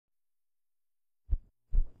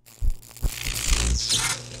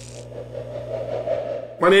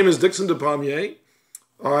My name is Dickson Despommier.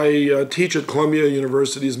 I teach at Columbia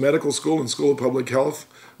University's Medical School and School of Public Health.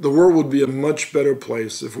 The world would be a much better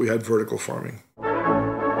place if we had vertical farming.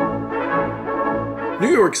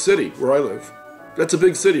 New York City, where I live, that's a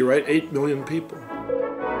big city, right? 8 million people.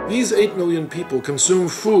 These 8 million people consume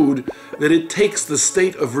food that it takes the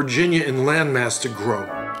state of Virginia in landmass to grow.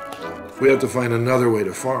 We have to find another way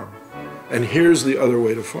to farm. And here's the other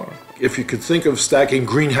way to farm. If you could think of stacking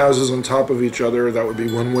greenhouses on top of each other, that would be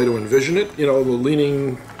one way to envision it. You know,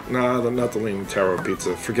 not the leaning tower of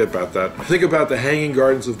pizza, forget about that. Think about the hanging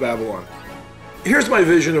gardens of Babylon. Here's my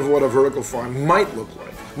vision of what a vertical farm might look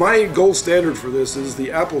like. My gold standard for this is the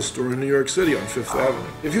Apple Store in New York City on 5th Avenue.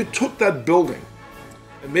 If you took that building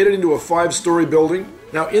and made it into a 5-story building,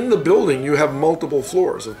 now in the building you have multiple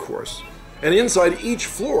floors, of course. And inside each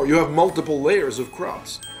floor you have multiple layers of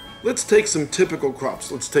crops. Let's take some typical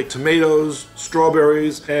crops. Let's take tomatoes,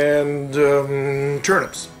 strawberries, and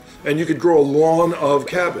turnips. And you could grow a lawn of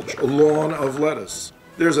cabbage, a lawn of lettuce.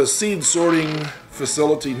 There's a seed sorting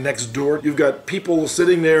facility next door. You've got people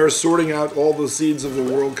sitting there sorting out all the seeds of the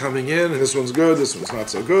world coming in, and this one's good, this one's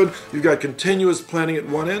not so good. You've got continuous planting at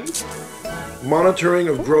one end, monitoring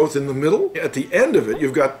of growth in the middle. At the end of it,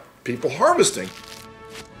 you've got people harvesting.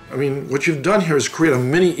 I mean, what you've done here is create a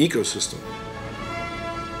mini ecosystem.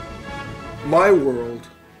 My world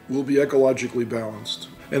will be ecologically balanced.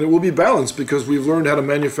 And it will be balanced because we've learned how to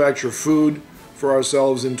manufacture food for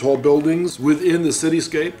ourselves in tall buildings within the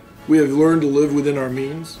cityscape. We have learned to live within our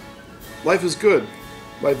means. Life is good.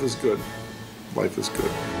 Life is good. Life is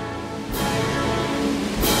good.